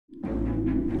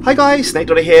Hi guys, Snake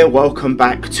Doctor here. Welcome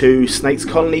back to Snake's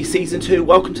Colony Season 2.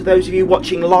 Welcome to those of you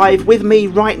watching live with me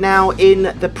right now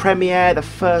in the premiere, the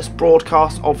first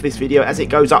broadcast of this video as it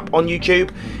goes up on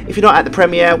YouTube. If you're not at the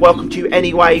premiere, welcome to you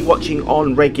anyway, watching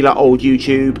on regular old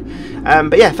YouTube.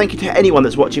 But yeah, thank you to anyone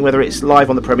that's watching, whether it's live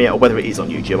on the premiere or whether it is on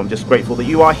YouTube. I'm just grateful that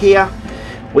you are here.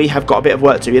 We have got a bit of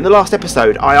work to do. In the last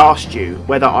episode, I asked you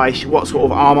whether what sort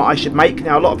of armour I should make.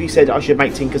 Now, a lot of you said I should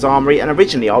make Tinker's Armoury, and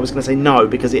originally I was going to say no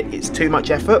because it's too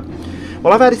much effort.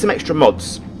 Well, I've added some extra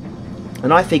mods,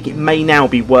 and I think it may now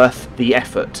be worth the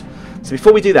effort. So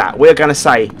before we do that, we're going to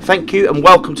say thank you and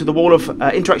welcome to the Wall of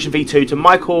Interaction V2 to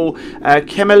Michael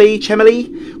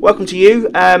Chemely. Welcome to you.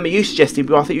 You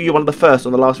suggested, I think you were one of the first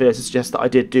on the last video to suggest that I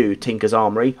did do Tinker's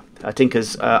Armoury.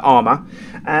 Tinker's armour,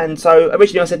 and so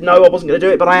originally I said no, I wasn't going to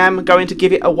do it, but I am going to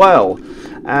give it a whirl,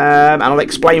 and I'll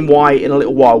explain why in a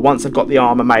little while. Once I've got the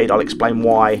armour made, I'll explain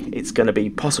why it's going to be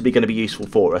possibly going to be useful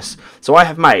for us. So I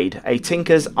have made a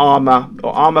Tinker's armour,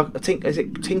 or is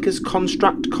it Tinker's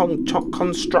construct?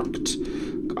 Construct.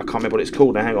 I can't remember what it's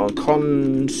called now. Hang on,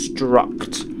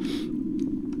 construct.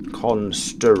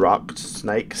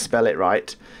 Snake, spell it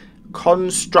right.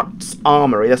 Construct's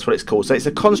Armoury, that's what it's called. So it's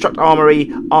a Construct Armoury,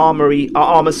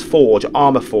 Armour's Forge,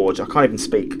 Armour Forge. I can't even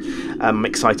speak. I'm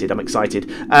excited.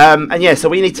 And yeah, so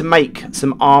we need to make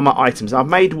some armour items. I've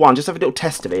made one, just have a little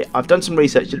test of it. I've done some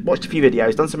research, watched a few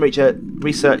videos, done some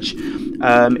research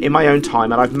in my own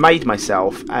time, and I've made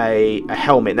myself a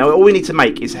helmet. Now all we need to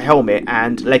make is a helmet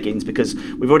and leggings because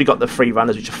we've already got the free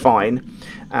runners, which are fine,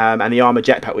 and the armour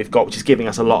jetpack we've got, which is giving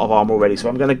us a lot of armour already. So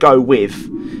I'm going to go with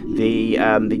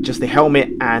just the helmet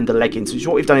and the leggings, which is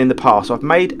what we've done in the past. So I've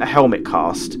made a helmet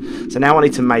cast. So now I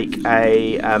need to make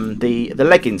the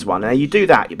leggings one. Now you do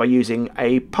that by using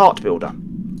a part builder.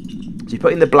 So you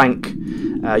put in the blank,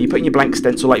 you put in your blank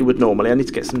stencil like you would normally. I need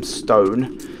to get some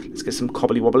stone. Let's get some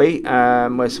cobbly wobbly.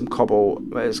 Where's some cobble?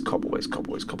 Where's cobble? Is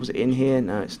it in here?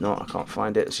 No, it's not. I can't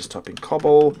find it. Let's just type in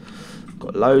cobble.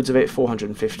 Got loads of it.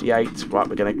 458. Right,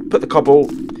 we're going to put the cobble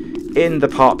in the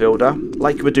part builder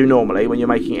like you would do normally when you're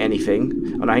making anything.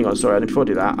 Oh no, hang on, sorry, before I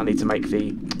do that I need to make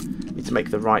the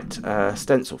right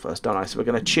stencil first, don't I? So we're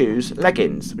going to choose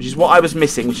leggings, which is what I was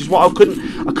missing, which is what I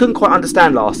couldn't quite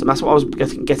understand last time. That's what I was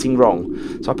getting wrong.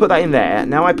 So I put that in there.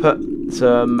 Now I put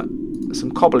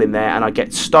some cobble in there, and I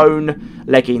get stone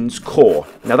leggings core.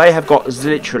 Now they have got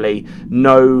literally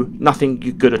nothing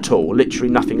good at all. Literally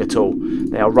nothing at all.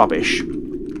 They are rubbish.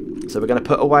 So we're going to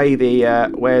put away the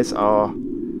where's our.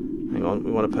 Hang on,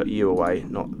 we want to put you away,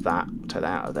 not that. Take that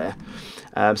out of there.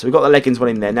 So we've got the leggings one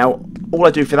in there. Now, all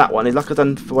I do for that one is, like I've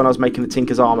done for when I was making the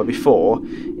Tinker's Armour before,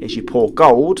 is you pour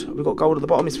gold. We've got gold at the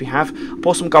bottom, yes we have.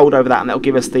 Pour some gold over that, and that'll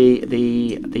give us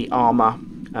the armour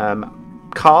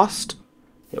cast.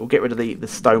 It will get rid of the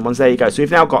stone ones. There you go. So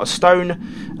we've now got a stone,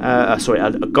 a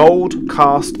gold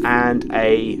cast and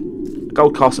a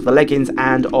gold cast of the leggings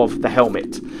and of the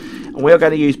helmet. And we are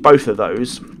going to use both of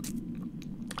those.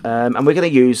 And we're going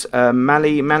to use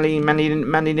Manilinum.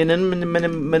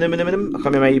 I can't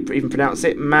remember how you even pronounce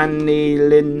it. Mani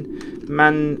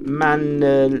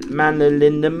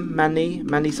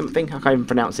something. I can't even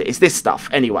pronounce it. It's this stuff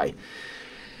anyway.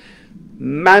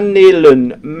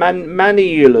 Manilun.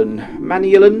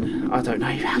 I don't know.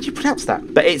 How do you pronounce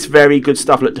that? But it's very good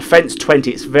stuff. Look, defense 20.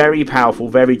 It's very powerful,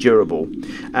 very durable.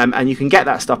 And you can get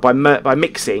that stuff by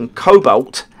mixing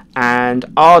cobalt and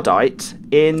ardite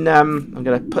in. I'm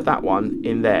going to put that one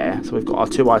in there. So we've got our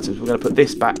two items. We're going to put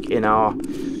this back in our.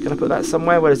 Can I put that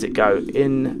somewhere? Where does it go?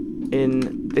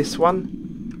 In this one.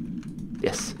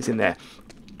 Yes, it's in there.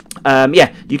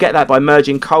 Yeah, you get that by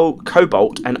merging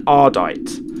cobalt and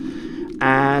ardite.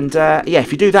 And yeah,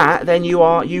 if you do that, then you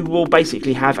will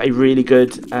basically have a really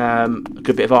good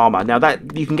bit of armour. Now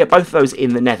that you can get both of those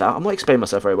in the Nether. I'm not explaining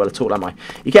myself very well at all, am I?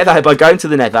 You get that by going to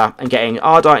the Nether and getting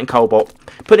ardite and cobalt,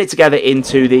 putting it together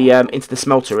into the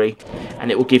smeltery,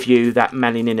 and it will give you that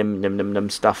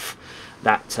manilinum stuff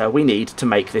that we need to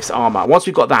make this armour. Once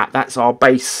we've got that, that's our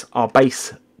base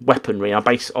weaponry, our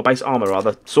base armour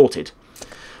rather sorted.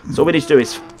 So all we need to do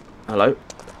is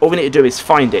All we need to do is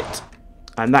find it.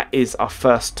 And that is our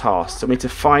first task. So we need to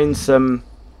find some.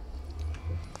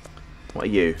 What are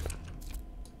you?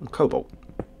 Cobalt.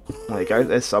 There you go.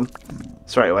 There's some.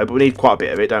 Straight away. But we need quite a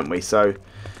bit of it, don't we? So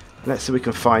let's see if we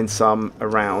can find some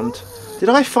around. Did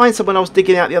I find some when I was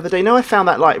digging out the other day? No, I found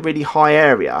that like really high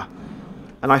area.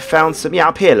 And I found some. Yeah,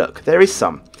 up here, look. There is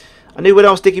some. I knew when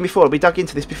I was digging before. We dug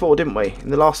into this before, didn't we?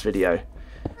 In the last video.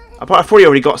 I've probably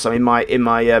already got some in my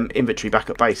inventory back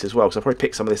at base as well. So I probably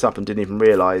picked some of this up and didn't even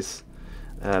realise.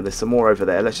 There's some more over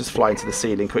there. Let's just fly into the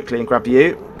ceiling quickly and grab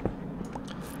you.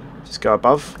 Just go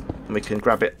above and we can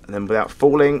grab it, and then without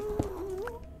falling,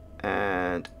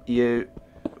 and you.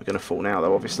 We're going to fall now,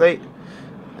 though, obviously.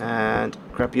 And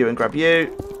grab you and grab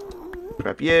you.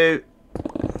 Grab you.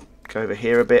 Go over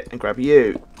here a bit and grab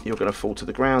you. You're going to fall to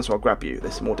the ground, so I'll grab you.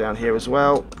 There's more down here as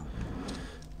well.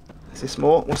 Is this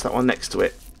more? What's that one next to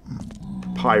it?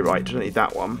 Pyrite. Don't need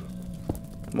that one.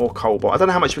 More cobalt. I don't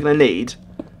know how much we're going to need,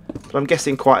 but I'm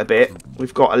guessing quite a bit.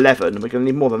 We've got 11. We're going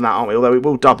to need more than that, aren't we? Although it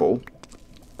will double.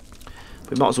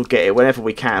 We might as well get it whenever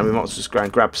we can. We might as well just go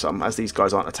and grab some, as these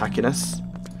guys aren't attacking us.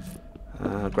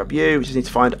 Grab you. We just need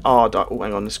to find our... Oh,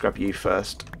 hang on. Let's grab you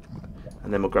first.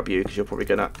 And then we'll grab you, because you're probably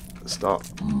going to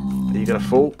start... Are you going to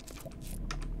fall?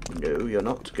 No, you're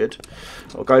not. Good.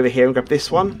 I'll go over here and grab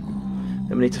this one.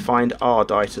 Then we need to find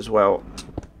Ardite as well.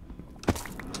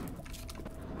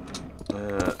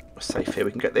 Safe here.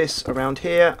 We can get this around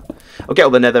here. I'll get all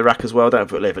the netherrack as well. I don't know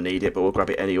if we'll ever need it, but we'll grab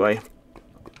it anyway.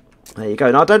 There you go.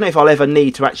 Now, I don't know if I'll ever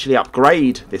need to actually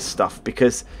upgrade this stuff,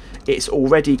 because it's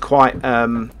already quite...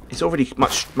 it's already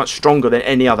much stronger than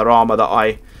any other armour that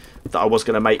I was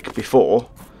going to make before.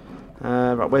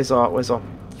 Right, where's our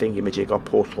thingy-majig, our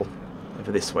portal?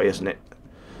 Over this way, isn't it?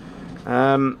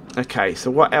 Okay,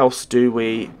 so what else do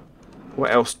we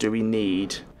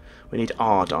need? We need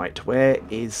Ardite. Where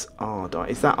is Ardite?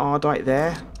 Is that Ardite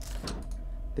there?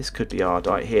 This could be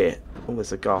Ardite here. Oh,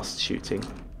 there's a ghast shooting.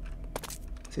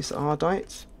 Is this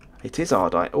Ardite? It is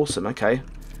Ardite. Awesome. Okay.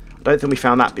 I don't think we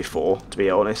found that before, to be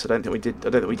honest. I don't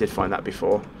think we did find that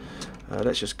before.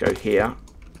 Let's just go here.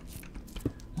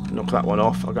 Knock that one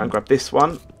off. I'll go and grab this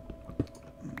one.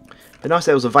 It'd be nice if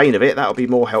there was a vein of it. That would be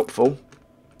more helpful.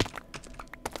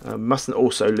 Mustn't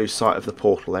also lose sight of the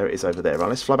portal. There it is over there. Right,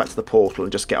 let's fly back to the portal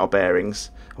and just get our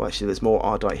bearings. Oh, actually, there's more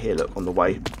Ardite here. Look, on the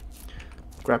way.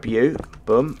 Grab you.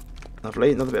 Boom.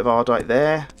 Lovely. Another bit of Ardite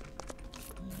there.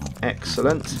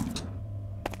 Excellent.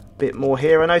 Bit more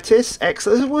here, I notice.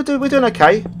 Excellent. We're doing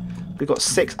okay. We've got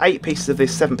 8 pieces of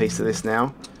this, 7 pieces of this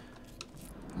now.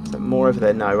 Is there more over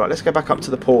there? No. Right, let's go back up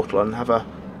to the portal and have a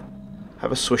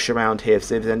swish around here,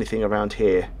 see if there's anything around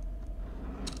here.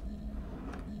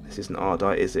 This isn't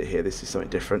Ardite, is it here? This is something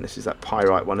different. This is that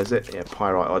Pyrite one, is it? Yeah,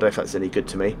 Pyrite. I don't know if that's any good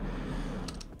to me.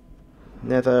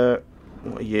 Nether.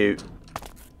 What are you?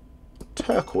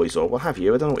 Turquoise or what have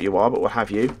you? I don't know what you are, but what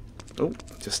have you? Oh,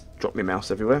 just dropped my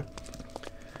mouse everywhere.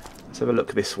 Let's have a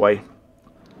look this way.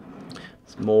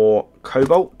 There's more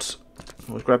cobalt.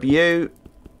 We'll grab you.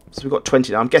 So we've got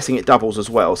 20 now. I'm guessing it doubles as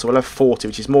well. So we'll have 40,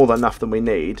 which is more than enough than we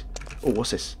need. Oh,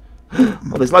 what's this?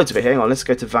 Oh, there's loads of it here. Hang on, let's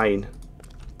go to vein.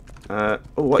 Oh,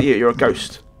 what are you? You're a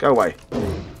ghost. Go away.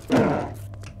 Go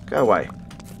away.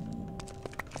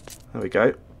 There we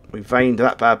go. We veined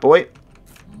that bad boy.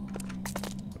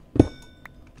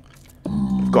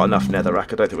 We've got enough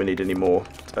netherrack. I don't think we need any more.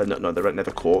 No, the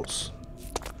nether quartz.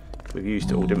 We've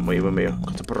used it all, didn't we, when we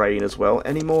got a brain as well.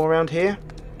 Any more around here?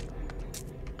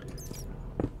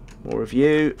 More of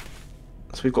you.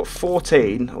 So we've got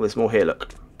 14. Oh, there's more here,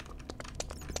 look.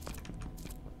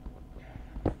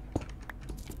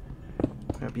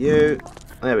 Grab you.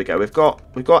 There we go. We've got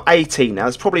 18 now.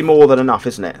 That's probably more than enough,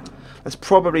 isn't it? That's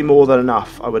probably more than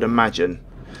enough, I would imagine.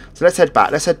 So let's head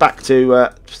back. Let's head back to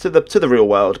the real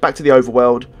world, back to the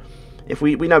overworld. If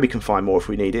we know we can find more if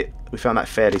we need it. We found that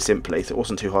fairly simply, so it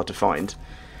wasn't too hard to find.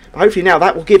 But hopefully now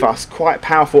that will give us quite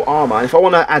powerful armour. And if I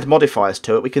want to add modifiers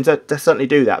to it, we can certainly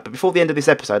do that. But before the end of this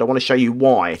episode, I want to show you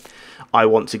why I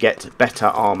want to get better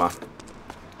armour.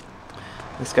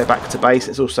 Let's go back to base.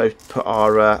 Let's also put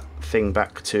our thing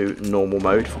back to normal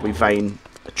mode before we vein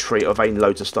a tree or vein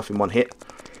loads of stuff in one hit.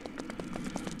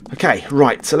 Okay,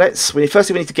 right, so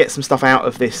firstly we need to get some stuff out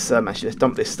of this, actually let's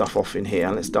dump this stuff off in here.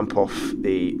 Let's dump off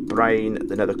the brain,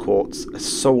 the nether quartz, a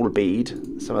soul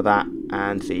bead, some of that,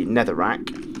 and the netherrack.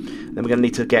 Then we're going to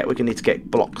need to get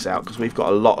blocks out, because we've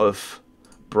got a lot of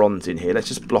bronze in here. Let's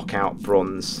just block out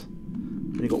bronze.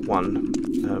 We've got one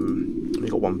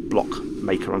block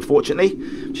maker, unfortunately,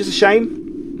 which is a shame.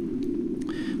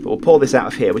 But we'll pull this out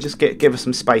of here. We'll just give us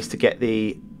some space to get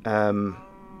the Ardite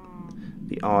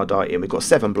in. We've got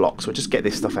 7 blocks. We'll just get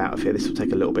this stuff out of here. This will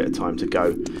take a little bit of time to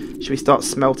go. Should we start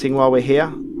smelting while we're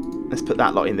here? Let's put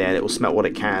that lot in there and it will smelt what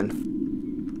it can.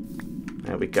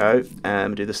 There we go.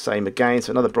 Do the same again.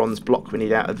 So another bronze block we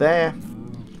need out of there.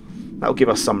 That'll give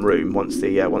us some room once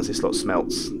this lot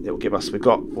smelts. It'll give us, we've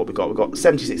got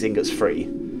 76 ingots free.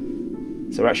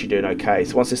 So we're actually doing okay.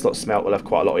 So once this lot smelt, we'll have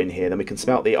quite a lot in here. Then we can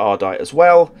smelt the Ardite as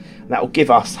well. And that will give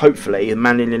us, hopefully, the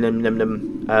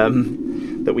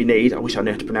that we need. I wish I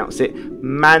knew how to pronounce it.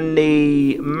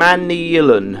 Manilion.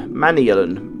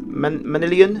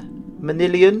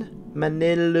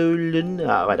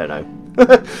 Oh, I don't know.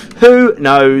 Who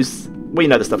knows? We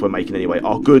know the stuff we're making anyway.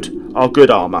 Our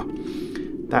good armour.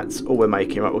 That's all we're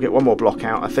making. Right, we'll get one more block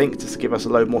out, I think, just to give us a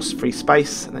load more free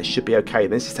space, and that should be okay.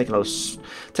 This is taking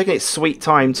its sweet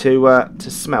time to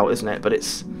smelt, isn't it? But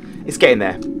it's getting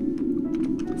there.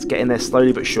 It's getting there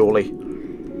slowly but surely.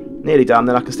 Nearly done.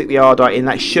 Then I can stick the ardite in.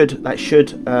 That should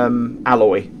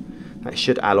alloy. That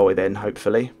should alloy then,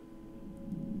 hopefully.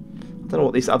 I don't know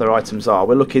what these other items are.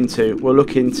 We'll look into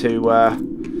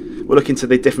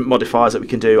the different modifiers that we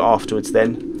can do afterwards.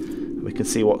 Then we can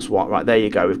see what's what. Right, there you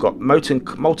go. We've got molten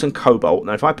cobalt.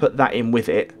 Now, if I put that in with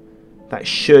it, that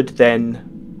should then.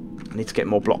 I need to get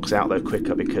more blocks out though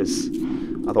quicker, because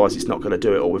otherwise it's not going to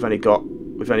do it all. We've only got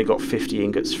 50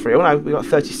 ingots free. Oh no, we've got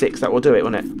 36. That will do it,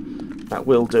 won't it? That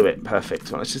will do it.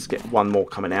 Perfect. Well, let's just get one more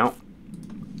coming out.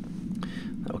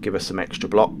 That will give us some extra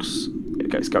blocks. There we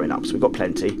go, it's going up, so we've got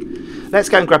plenty. Let's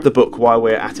go and grab the book while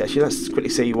we're at it. Actually, let's quickly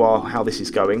see how this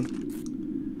is going.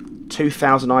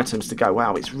 2,000 items to go.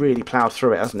 Wow, it's really ploughed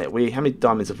through it, hasn't it? How many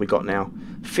diamonds have we got now?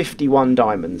 51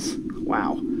 diamonds.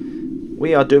 Wow.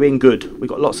 We are doing good. We've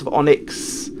got lots of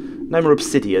onyx. No more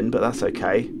obsidian, but that's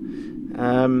okay.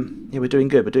 Yeah, we're doing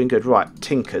good. We're doing good. Right,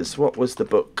 Tinkers. What was the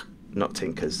book? Not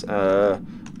Tinkers.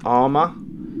 Armour.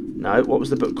 No, what was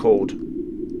the book called?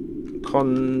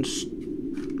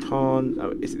 Oh,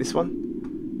 is it this one?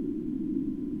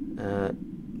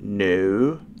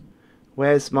 No.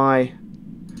 Where's my...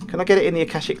 Can I get it in the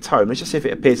Akashic Tome? Let's just see if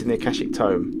it appears in the Akashic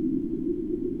Tome.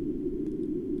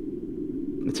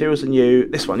 Materials are new.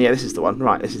 This one, yeah, this is the one.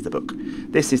 Right, this is the book.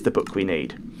 This is the book we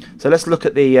need. So let's look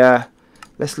at the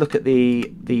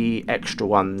extra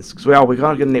ones, because we're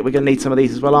going to need some of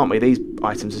these as well, aren't we? These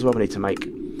items as well. We need to make.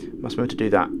 Must be able to do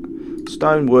that.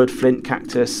 Stone, wood, flint,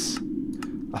 cactus.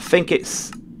 I think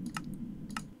it's.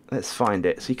 Let's find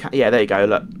it. So you can. Yeah, there you go.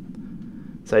 Look.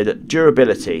 So the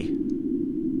durability.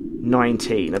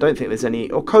 19. I don't think there's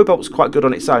any. Or cobalt's quite good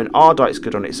on its own. Ardite's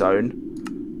good on its own,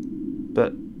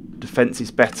 but defense is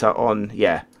better on.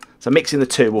 Yeah. So mixing the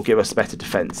two will give us better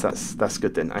defense. That's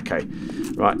good then. Okay.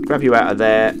 Right. Grab you out of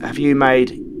there. Have you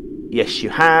made? Yes, you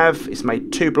have. It's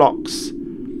made 2 blocks,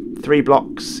 3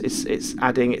 blocks. It's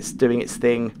adding. It's doing its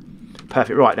thing.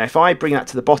 Perfect. Right. Now if I bring that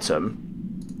to the bottom,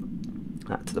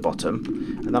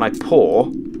 and then I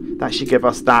pour, that should give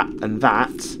us that and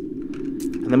that.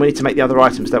 And then we need to make the other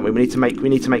items, don't we? We need to make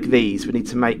these. We need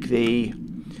to make the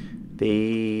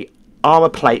armor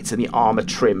plates and the armor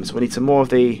trim. So we need some more of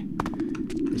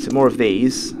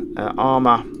these.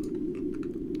 Armor.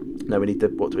 No, we need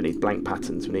what do we need? Blank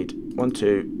patterns. We need 1,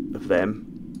 2 of them.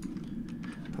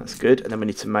 That's good. And then we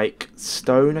need to make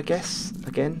stone, I guess.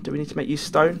 Again, do we need to use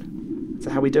stone? Is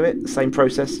that how we do it? The same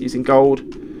process using gold.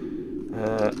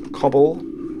 Cobble.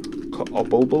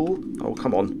 Oh,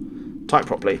 come on. Type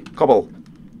properly. Cobble.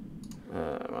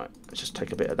 Right, let's just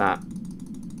take a bit of that.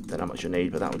 Don't know how much you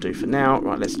need, but that will do for now.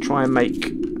 Right, let's try and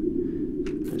make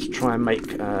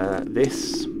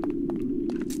this.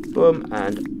 Boom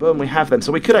and boom. We have them,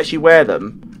 so we could actually wear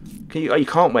them. Oh, you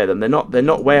can't wear them. They're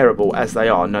not wearable as they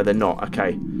are. No, they're not.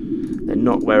 Okay, they're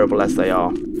not wearable as they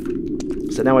are.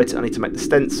 So now I need to make the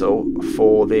stencil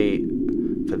for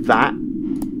that,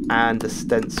 and the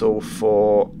stencil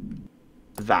for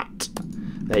that.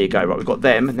 There you go. Right, we've got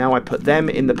them. Now I put them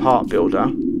in the part builder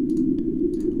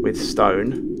with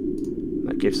stone.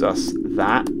 That gives us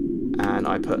that. And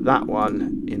I put that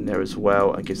one in there as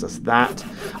well and gives us that.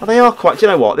 Oh, they are quite... Do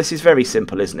you know what? This is very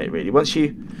simple, isn't it, really? Once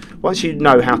you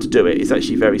know how to do it, it's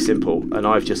actually very simple. And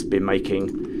I've just been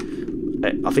making...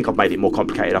 I think I've made it more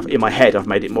complicated. In my head, I've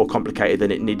made it more complicated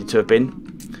than it needed to have been.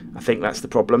 I think that's the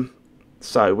problem.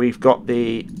 So we've got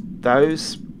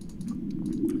those...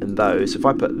 and those. If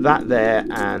I put that there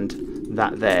and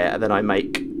that there, and then I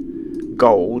make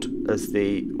gold as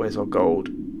the... Where's our gold?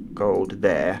 Gold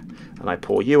there. And I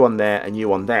pour you on there and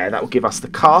you on there. That will give us the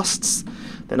casts.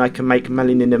 Then I can make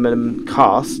melanium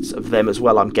casts of them as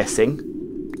well, I'm guessing.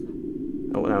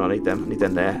 Oh, no, I need them. I need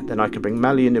them there. Then I can bring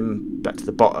melanium back to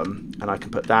the bottom, and I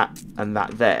can put that and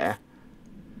that there.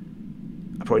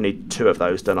 I probably need 2 of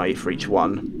those, don't I, for each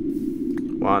one.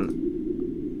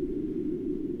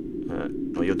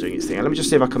 Oh, you're doing its thing. Let me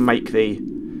just see if I can make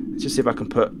let's just see if I can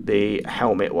put the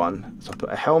helmet one. So I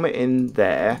put a helmet in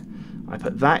there. I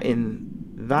put that in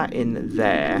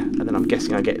there, and then I'm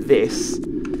guessing I get this,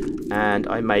 and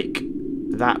I make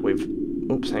that with...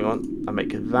 Oops, hang on. I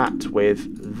make that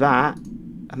with that,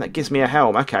 and that gives me a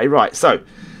helm. Okay, right. So,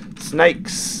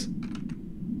 Snake's...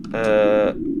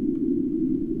 I'm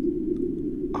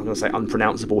going to say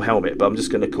unpronounceable helmet, but I'm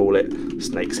just going to call it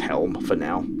Snake's helm for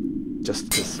now. Just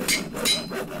because...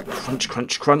 Crunch,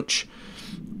 crunch, crunch.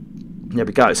 There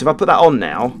we go. So if I put that on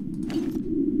now,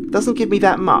 Doesn't give me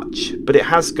that much, but it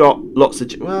has got lots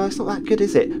of... Well, it's not that good,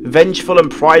 is it? Vengeful and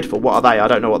prideful. What are they? I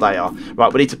don't know what they are.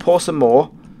 Right, we need to pour some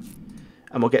more,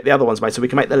 and we'll get the other ones made so we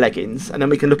can make the leggings, and then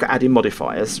we can look at adding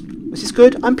modifiers, which is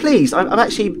good. I'm pleased. I'm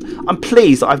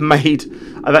pleased that I've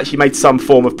actually made some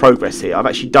form of progress here. I've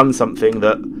actually done something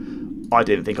that I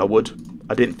didn't think I would.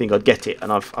 I didn't think I'd get it,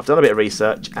 and I've done a bit of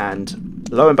research, and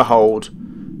lo and behold,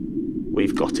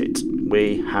 we've got it.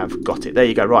 We have got it. There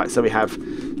you go. Right, so we have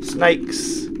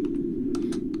snakes,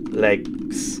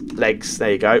 legs.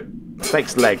 There you go.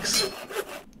 Snakes, legs.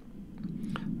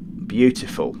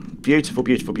 Beautiful, beautiful,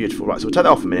 beautiful, beautiful. Right, so we'll take that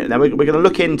off a minute. Now we're going to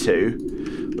look into.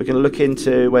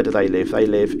 Where do they live? They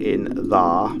live in there.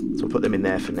 So we'll put them in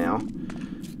there for now.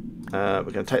 We're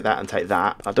going to take that and take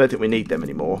that. I don't think we need them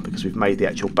anymore because we've made the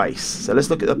actual base. So let's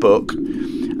look at the book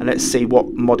and let's see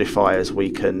what modifiers we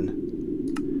can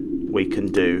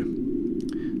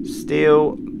do.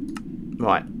 Steel,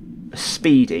 right?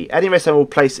 Speedy. Adding redstone will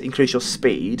increase your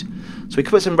speed. So we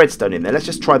can put some redstone in there. Let's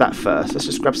just try that first. Let's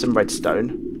just grab some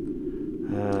redstone.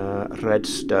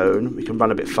 Redstone. We can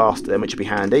run a bit faster then, which would be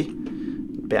handy.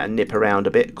 Better nip around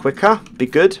a bit quicker. Be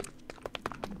good.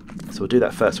 So we'll do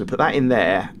that first. We put that in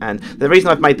there, and the reason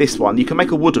I've made this one, you can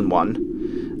make a wooden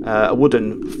one, a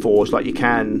wooden forge, like you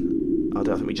can. I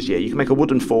don't think you can make a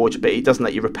wooden forge, but it doesn't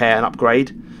let you repair and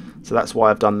upgrade. So that's why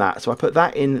I've done that. So I put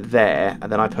that in there, and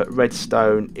then I put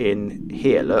redstone in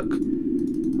here. Look,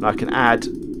 and I can add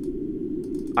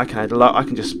a lot. I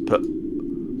can just put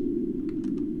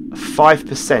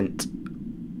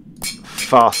 5%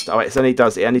 faster. Oh, it only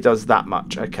does that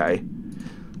much. Okay.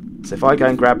 So if I go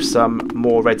and grab some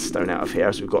more redstone out of here,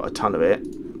 as we've got a ton of it,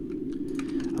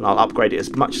 and I'll upgrade it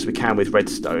as much as we can with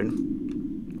redstone.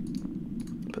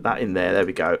 Put that in there. There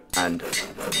we go. And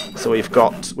so we've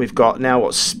got now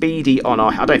what, speedy on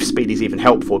our... I don't know if speedy is even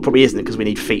helpful. It probably isn't because we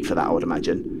need feet for that, I would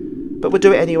imagine. But we'll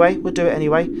do it anyway.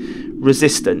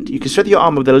 Resistant. You can strengthen your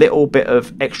armor with a little bit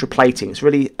of extra plating. It's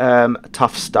really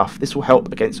tough stuff. This will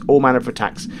help against all manner of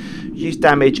attacks. Use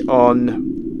damage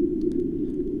on...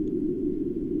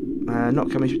 not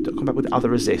come back with other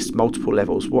resist, multiple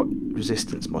levels. What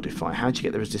resistance modifier? How do you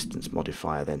get the resistance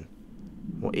modifier then?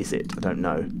 What is it? I don't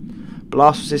know.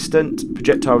 Blast resistant,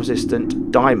 projectile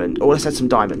resistant, diamond. Oh, let's add some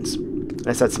diamonds.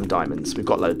 We've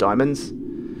got a load of diamonds.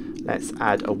 Let's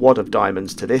add a wad of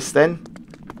diamonds to this then.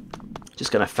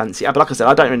 Just going to fancy. But like I said,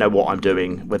 I don't really know what I'm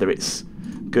doing, whether it's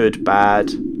good,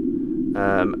 bad.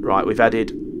 Right, we've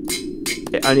added.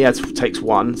 It only takes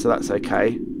one, so that's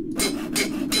okay.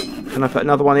 Can I put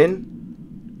another one in?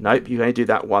 Nope, you only do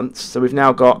that once. So we've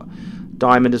now got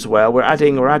diamond as well. We're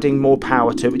adding more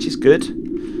power to it, which is good.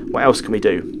 What else can we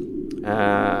do?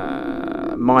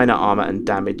 Minor armor and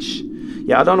damage.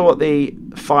 Yeah, I don't know what the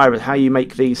how you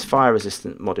make these fire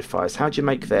resistant modifiers. How do you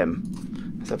make them?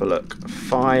 Let's have a look.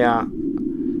 Fire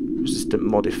resistant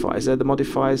modifiers. Is there the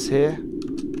modifiers here?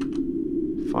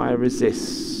 Fire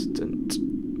resistant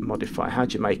modifier. How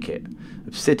do you make it?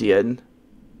 Obsidian.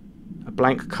 A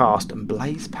blank cast and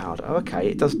blaze powder. Oh, okay,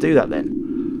 it does do that then.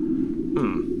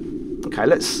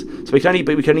 Okay, so we can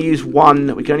only use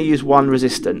one. We can only use one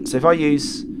resistant. So if I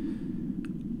use,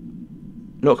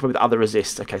 not coming with other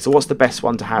resists. Okay, so what's the best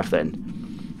one to have then?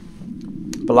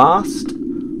 Blast,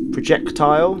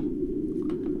 projectile.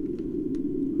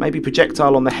 Maybe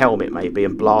projectile on the helmet, maybe,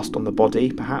 and blast on the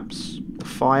body, perhaps. Or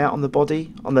fire on the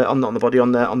body, on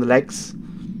the legs.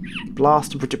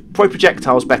 Blast and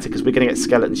projectile's better because we're going to get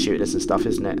skeleton shooting us and stuff,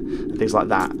 isn't it? And things like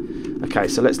that. Okay,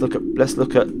 so let's look at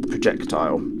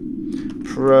projectile.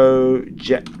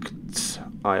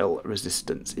 Projectile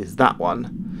resistance is that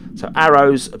one. So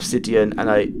arrows, obsidian,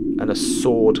 and a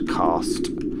sword cast.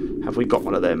 Have we got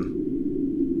one of them?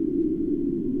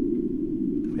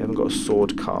 We haven't got a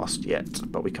sword cast yet,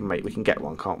 but we can get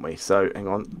one, can't we? So hang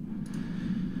on.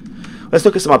 Let's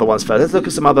look at some other ones first. Let's look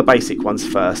at some other basic ones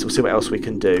first. We'll see what else we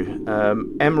can do.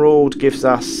 Emerald gives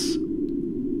us...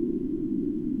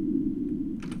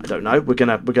 I don't know. We're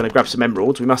gonna grab some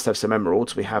emeralds. We must have some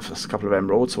emeralds. We have a couple of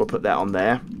emeralds, so we'll put that on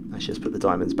there. Let's just put the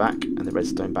diamonds back and the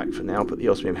redstone back for now. Put the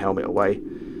osmium helmet away.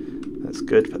 That's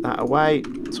good. Put that away.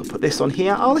 So we'll put this on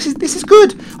here. Oh, this is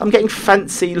good. I'm getting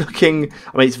fancy looking.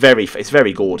 I mean, it's very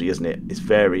gaudy, isn't it? It's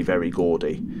very, very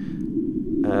gaudy.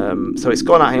 So it's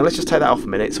gone out. Hang on, let's just take that off a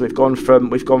minute. So we've gone from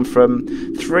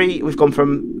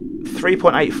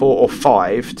 3.84 or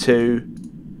 5 to,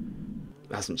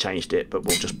 it hasn't changed it, but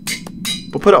we'll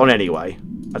put it on anyway.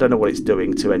 I don't know what it's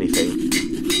doing to anything,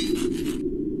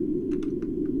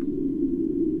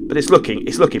 but it's looking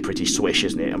pretty swish,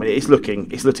 isn't it? I mean, it's looking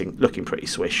pretty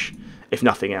swish, if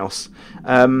nothing else.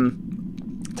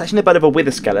 Take Attaching a bud of a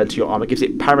wither skeleton to your armour gives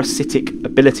it parasitic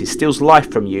abilities, steals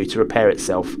life from you to repair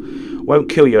itself, won't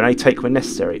kill you and only take when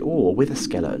necessary. Oh, a wither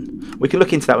skeleton. We can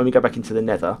look into that when we go back into the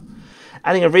nether.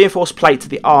 Adding a reinforced plate to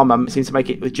the armour seems to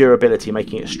make it with durability,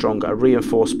 making it stronger. A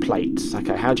reinforced plate.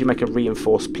 Okay, how do you make a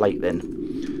reinforced plate then?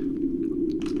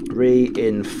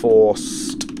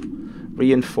 Reinforced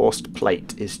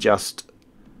plate is just...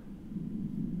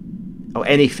 Oh,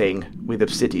 anything with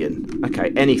obsidian.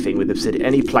 Okay, anything with obsidian.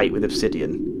 Any plate with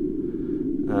obsidian.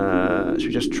 Should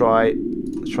we just try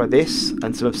this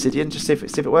and some obsidian? Just see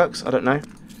if it works. I don't know.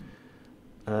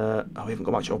 Oh, we haven't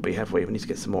got much obby, have we? We need to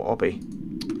get some more obby.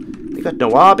 We got no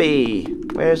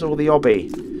obby. Where's all the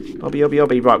obby?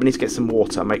 Obby. Right, we need to get some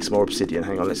water. Make some more obsidian.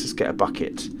 Hang on, let's just get a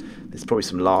bucket. There's probably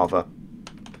some lava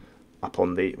up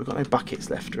on the... We've got no buckets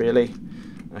left, really.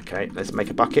 Okay, let's make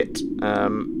a bucket. A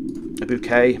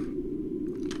bouquet.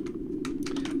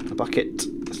 A bucket.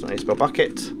 That's not how you spell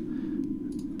bucket.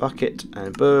 Bucket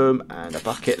and boom and a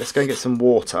bucket. Let's go and get some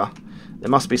water. There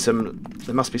must be some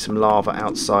lava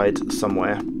outside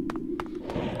somewhere.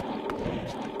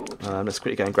 Let's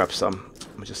quickly go and grab some.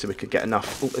 We'll just see if we could get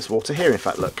enough. Oh, there's water here. In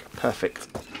fact, look, perfect.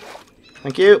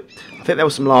 Thank you. I think there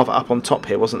was some lava up on top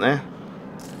here, wasn't there?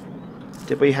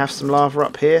 Did we have some lava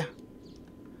up here?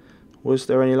 Was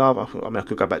there any lava? I mean, I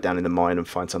could go back down in the mine and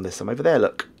find some. There's some over there.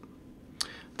 Look.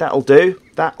 That'll do.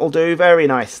 That'll do very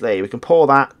nicely. We can pour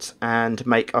that and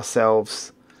make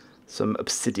ourselves some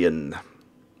obsidian.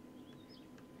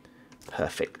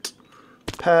 Perfect.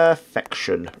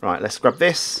 Perfection. Right, let's grab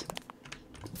this.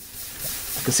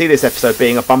 I can see this episode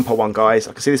being a bumper one, guys.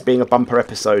 I can see this being a bumper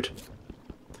episode.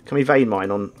 Can we vein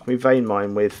mine on? Can we vein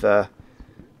mine with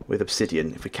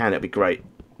obsidian? If we can, it'd be great.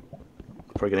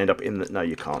 Probably gonna end up in the... No,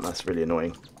 you can't. That's really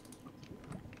annoying.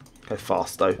 Go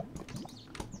fast though.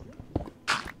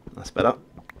 That's better.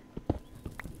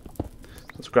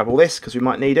 Let's grab all this because we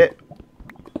might need it.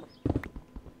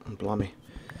 Oh, blimey.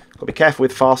 Got to be careful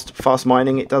with fast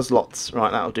mining. It does lots.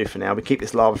 Right, that'll do for now. We keep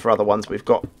this lava for other ones. We've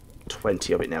got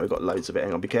 20 of it now. We've got loads of it.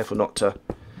 Hang on. Be careful not to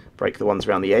break the ones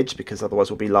around the edge because otherwise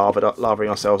we'll be lavering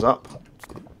ourselves up.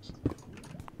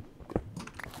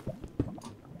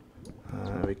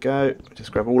 There we go.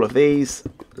 Just grab all of these,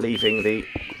 leaving the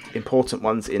important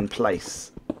ones in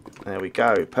place. There we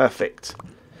go. Perfect.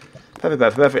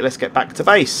 Perfect. Let's get back to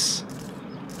base.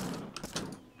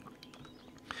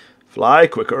 Fly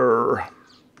quicker.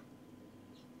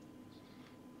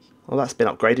 Well, that's been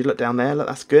upgraded. Look down there. Look,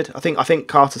 that's good. I think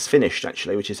Carter's finished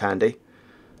actually, which is handy.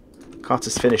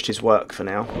 Carter's finished his work for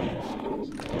now.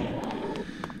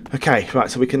 Okay,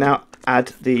 right. So we can now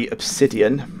add the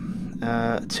obsidian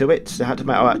to it. So I had to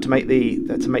make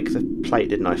the plate,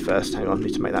 didn't I? First, hang on. I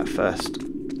need to make that first.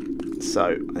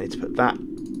 So I need to put that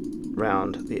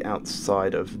round the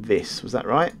outside of this. Was that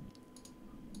right?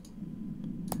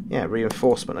 Yeah,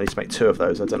 reinforcement. I need to make 2 of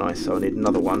those, don't I? So I need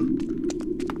another one.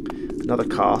 Another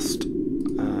cast.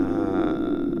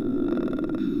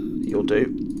 You'll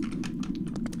do.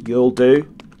 You'll do.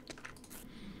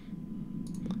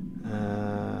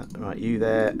 Right, you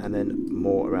there, and then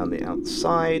more around the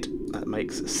outside. That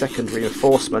makes a second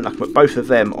reinforcement. I can put both of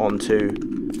them onto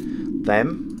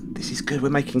them. This is good. We're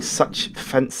making such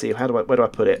fancy. Where do I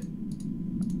put it?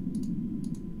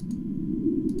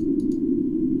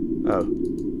 Oh,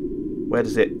 where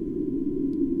does it?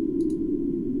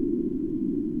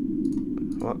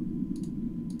 What?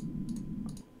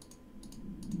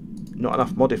 Not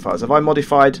enough modifiers. Have I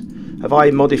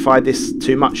modified this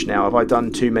too much now? Have I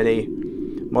done too many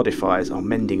modifiers? Oh,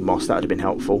 mending moss. That would have been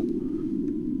helpful.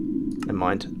 Never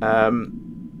mind. Oh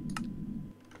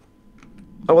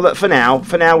well, look, for now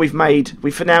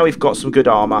we've got some good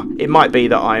armor. It might be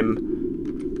that I'm.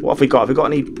 What have we got? Have we got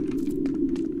any?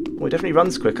 Well, it definitely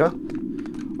runs quicker.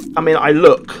 I mean, I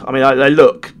look. I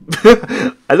look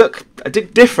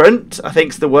different. I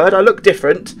think's the word. I look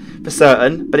different for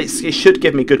certain, but it should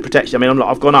give me good protection. I mean,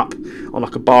 I've gone up on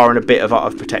like a bar and a bit of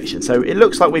protection, so it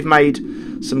looks like we've made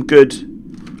some good.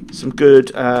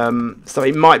 So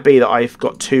it might be that I've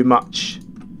got too much.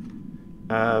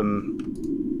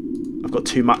 I've got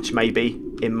too much maybe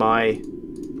in my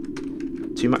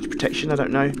too much protection. I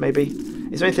don't know. Maybe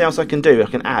is there anything else I can do? I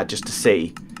can add just to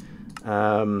see.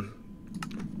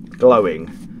 Glowing.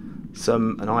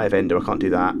 An eye of ender. I can't do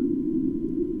that.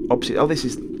 Obviously, oh, this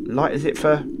is light. Is it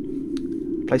for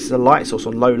places of light source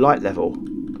on low light level?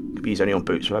 Could be used only on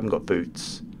boots. So I haven't got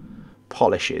boots.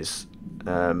 Polishes.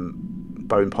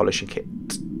 Bone polishing kit.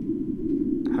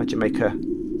 How do you make a?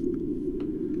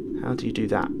 How do you do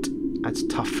that? Adds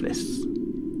toughness.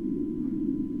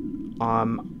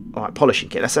 Alright, polishing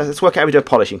kit. Let's work out how we do a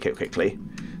polishing kit quickly.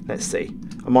 Let's see.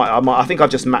 I think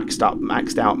I've just maxed out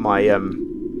my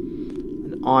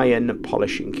iron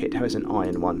polishing kit. How is an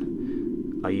iron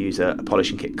one? I use a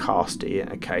polishing kit cast here.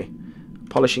 Okay,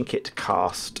 polishing kit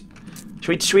cast.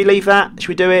 Should we leave that? Should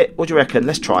we do it? What do you reckon?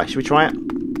 Let's try. Should we try it?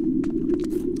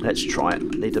 Let's try it.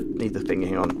 Need the thing.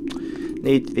 Hang on.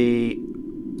 Need the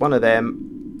one of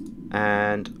them,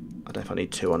 and I don't know if I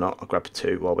need 2 or not. I'll grab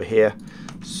 2 while we're here.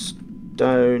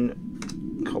 Stone,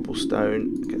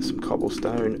 cobblestone. Get some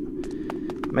cobblestone.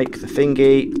 Make the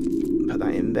thingy. Put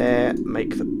that in there.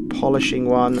 Make the polishing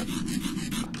one.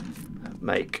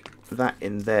 Make that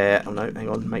in there. Oh no, hang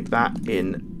on. Make that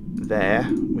in there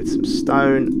with some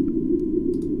stone.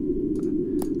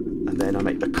 And then I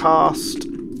make the cast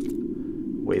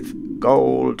with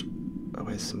gold. Oh,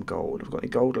 where's some gold? Have I got any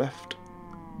gold left?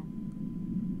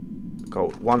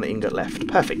 Gold. 1 ingot left.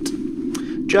 Perfect.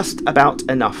 Just about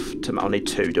enough to... I'll need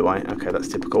 2, do I? Okay, that's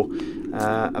typical.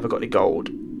 Have I got any gold?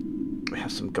 We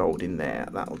have some gold in there.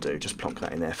 That'll do. Just plonk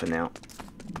that in there for now.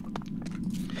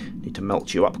 Need to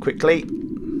melt you up quickly.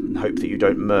 And hope that you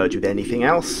don't merge with anything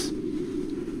else.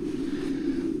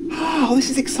 Oh, this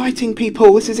is exciting,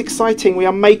 people. This is exciting. We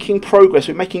are making progress.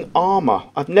 We're making armour.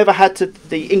 I've never had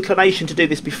the inclination to do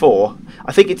this before.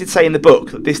 I think it did say in the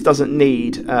book that this doesn't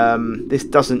need, this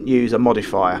doesn't use a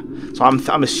modifier. So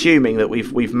I'm assuming that we've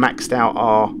maxed out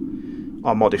our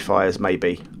modifiers.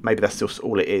 Maybe that's just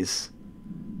all it is.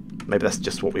 Maybe that's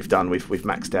just what we've done. We've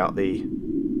maxed out the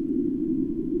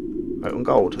oat and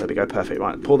gold. There we go. Perfect.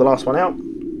 Right. Pull the last one out.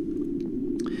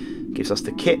 Gives us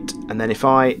the kit, and then if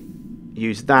I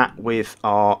use that with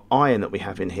our iron that we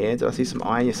have in here. Did I see some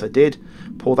iron? Yes, I did.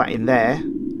 Pour that in there,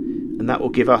 and that will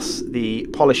give us the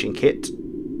polishing kit.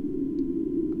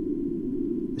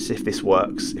 Let's see if this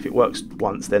works. If it works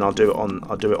once, then I'll do it on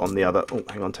the other. Oh,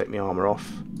 hang on, take my armor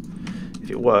off. If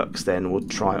it works, then we'll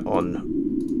try it on.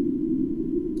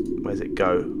 Where's it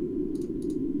go?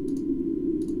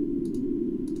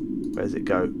 Where's it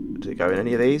go? Does it go in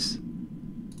any of these?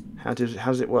 How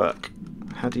does it work?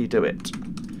 How do you do it?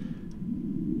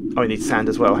 Oh, we need sand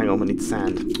as well. Hang on, we need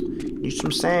sand. Need some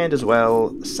sand as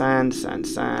well. Sand. Sand.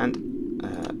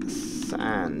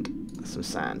 Some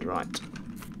sand, right.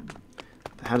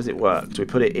 How does it work? Do we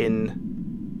put it in?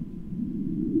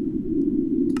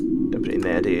 Don't put it in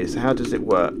there, do you? So how does it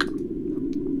work?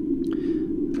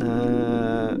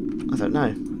 I don't know.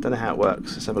 I don't know how it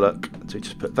works. Let's have a look. So we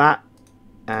just put that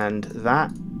and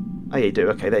that. Oh, yeah, you do.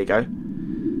 Okay, there you go.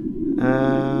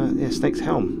 Yeah, snake's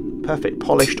helm. Perfect.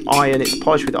 Polished iron. It's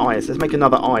polished with iron. So let's make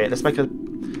another iron. Let's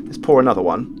pour another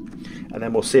one, and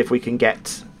then we'll see if we can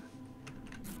get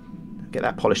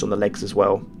that polished on the legs as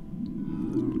well.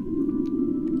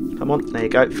 Come on, there you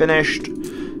go. Finished.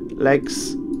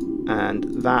 Legs and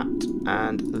that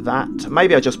and that.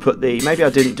 Maybe I just put the. Maybe I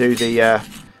didn't do the.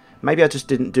 Maybe I just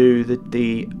didn't do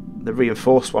the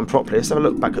reinforced one properly. Let's have a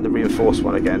look back at the reinforced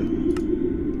one again.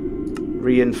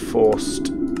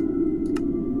 Reinforced.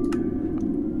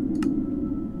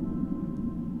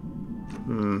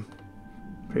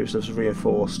 Previous was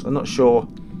reinforced. I'm not sure.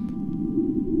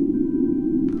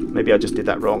 Maybe I just did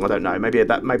that wrong. I don't know. Maybe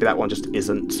that one just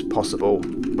isn't possible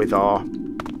with our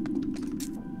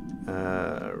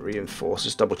reinforced.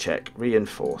 Just double check.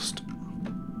 Reinforced.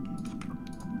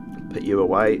 Put you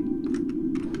away.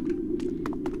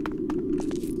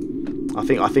 I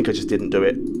think I just didn't do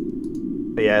it.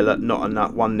 But yeah, look, not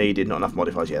enough. One needed, not enough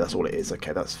modifiers. Yeah, that's all it is.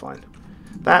 Okay, that's fine.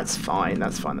 That's fine.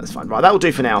 That's fine. That's fine. Right, that will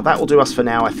do for now. That will do us for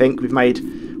now. I think we've made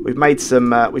some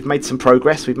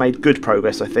progress. We've made good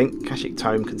progress. I think Kashik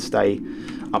Tome can stay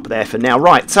up there for now.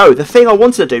 Right. So the thing I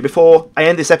wanted to do before I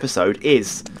end this episode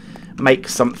is make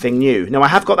something new. Now I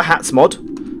have got the hats mod,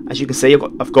 as you can see.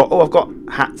 I've got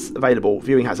hats available.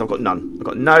 Viewing hats. I've got none. I've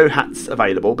got no hats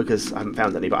available because I haven't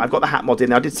found any. But I've got the hat mod in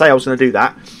there. I did say I was going to do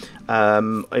that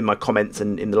in my comments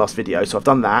and in the last video. So I've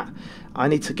done that. I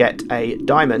need to get a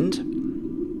diamond.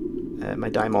 My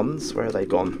diamonds, where are they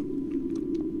gone?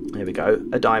 Here we go.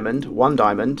 A diamond, 1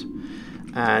 diamond,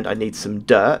 and I need some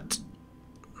dirt.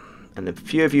 And a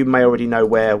few of you may already know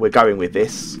where we're going with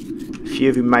this. A few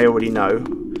of you may already know.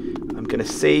 I'm going to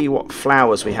see what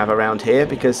flowers we have around here,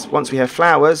 because once we have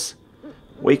flowers,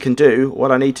 we can do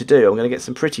what I need to do. I'm going to get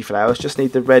some pretty flowers. Just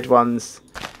need the red ones.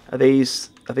 Are these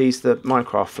the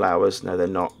Minecraft flowers? No, they're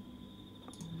not.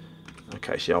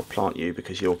 Okay, so I'll plant you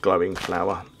because you're glowing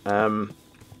flower.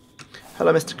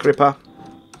 Hello, Mr. Cripper.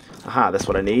 Aha, that's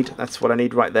what I need. That's what I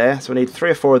need right there. So I need 3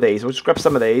 or 4 of these. We'll just grab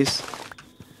some of these.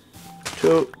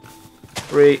 2,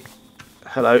 3.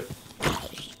 Hello.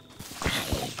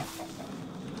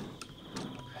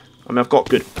 I mean, I've got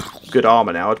good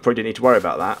armour now. I probably didn't need to worry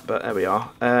about that, but there we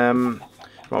are.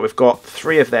 Right, we've got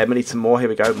 3 of them. We need some more. Here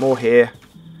we go. More here.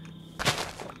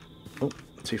 Oh,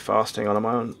 too fast. Hang on, am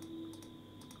I on?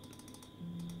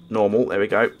 normal. There we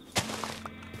go.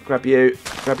 Grab you,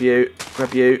 grab you,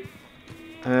 grab you.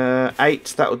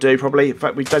 8, that'll do probably. In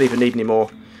fact, we don't even need any more.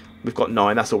 We've got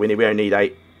 9, that's all we need. We only need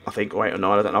 8, I think, or 8 or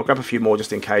 9. I don't know. I'll grab a few more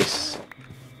just in case.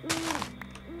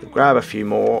 We'll grab a few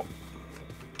more.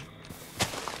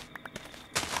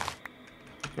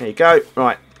 There you go.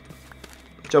 Right.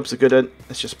 Job's a good one.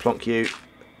 Let's just plonk you.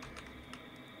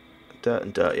 Dirt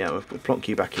and dirt. Yeah, we'll plonk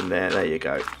you back in there. There you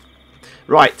go.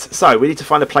 Right. So we need to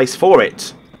find a place for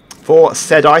it. For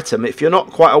said item. If you're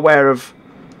not quite aware of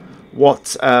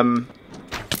what... Hi.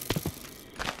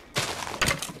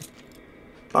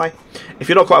 If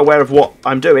you're not quite aware of what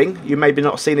I'm doing, you maybe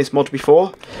not seen this mod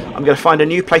before. I'm going to find a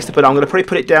new place to put it. I'm going to probably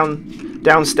put it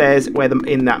downstairs where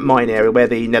in that mine area where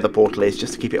the nether portal is,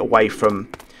 just to keep it away from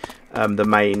the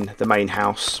main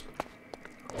house.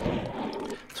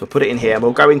 So we'll put it in here, and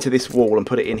we'll go into this wall and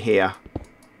put it in here.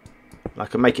 I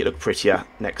can make it look prettier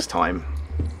next time.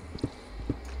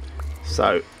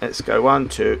 So let's go 1,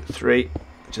 2, 3.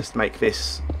 Just make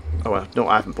this. Oh well, no,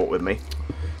 I haven't brought with me.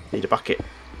 Need a bucket.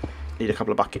 Need a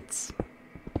couple of buckets.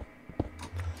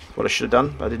 What I should have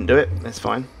done, but I didn't do it. That's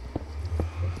fine.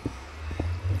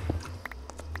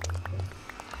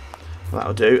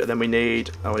 That'll do. And then we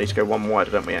need... Oh, we need to go one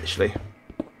wider, don't we, actually?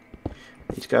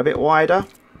 Need to go a bit wider.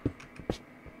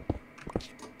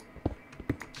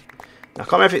 Now, I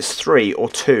can't remember if it's 3 or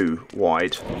 2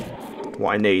 wide.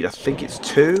 What I need. I think it's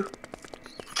 2.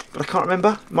 But I can't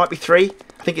remember. It might be 3.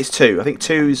 I think it's 2. I think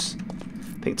two's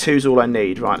all I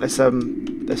need. Right, let's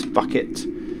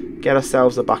bucket. Get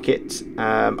ourselves a bucket.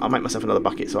 I'll make myself another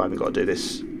bucket so I haven't got to do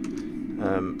this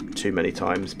too many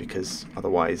times, because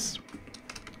otherwise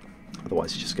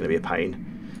it's just going to be a pain.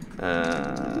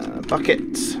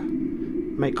 Bucket.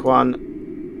 Make one.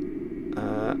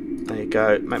 There you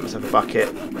go. Make myself a bucket.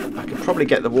 I can probably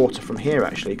get the water from here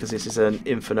actually, because this is an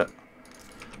infinite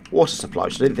water supply,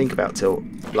 which I didn't think about till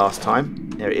last time.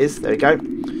 There it is. There we go.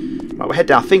 Right, we'll head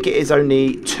down. I think it is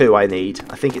only 2 I need.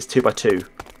 I think it's 2 by 2.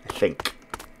 I think.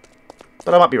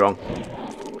 But I might be wrong.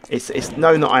 It's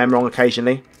known that I am wrong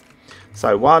occasionally.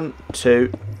 So 1,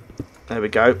 2. There we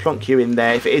go. Plonk you in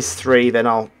there. If it is 3, then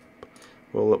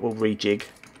we'll rejig.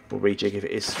 We'll rejig if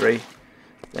it is 3.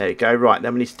 There you go. Right,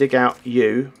 then we need to dig out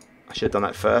you. I should have done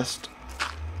that first.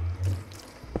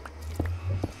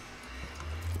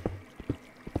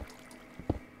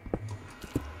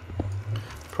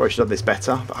 Probably should have done this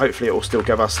better, but hopefully it will still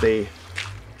give us the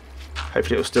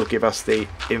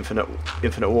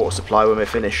infinite water supply when we're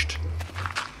finished.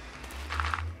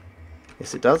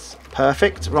 Yes, it does.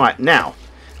 Perfect. Right, now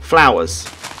flowers.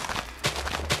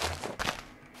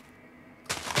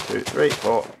 2, 3,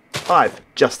 4, 5.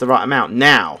 Just the right amount.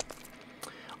 Now,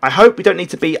 I hope we don't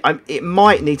need to be. It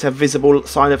might need to have visible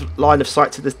line of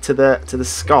sight to the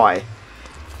sky.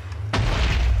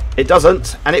 It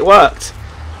doesn't, and it worked,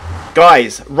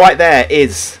 guys. Right there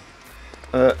is.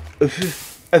 Don't.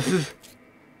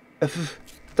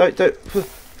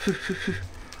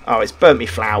 Oh, it's burnt me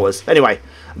flowers. Anyway,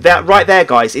 that right there,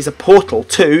 guys, is a portal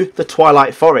to the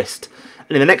Twilight Forest,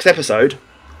 and in the next episode,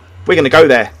 we're going to go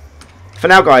there. For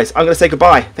now, guys, I'm going to say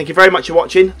goodbye. Thank you very much for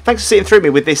watching. Thanks for sitting through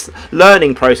me with this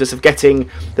learning process of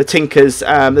getting the Tinker's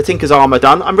armour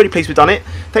done. I'm really pleased we've done it.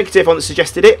 Thank you to everyone that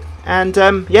suggested it. And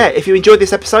yeah, if you enjoyed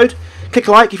this episode, click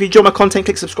a like. If you enjoy my content,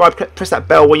 click subscribe. Press that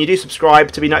bell when you do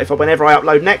subscribe to be notified whenever I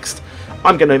upload next.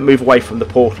 I'm going to move away from the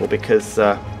portal because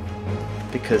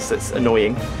it's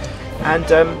annoying. And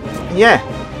yeah,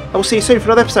 I will see you soon for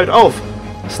another episode of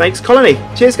Snake's Colony.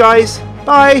 Cheers, guys.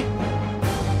 Bye.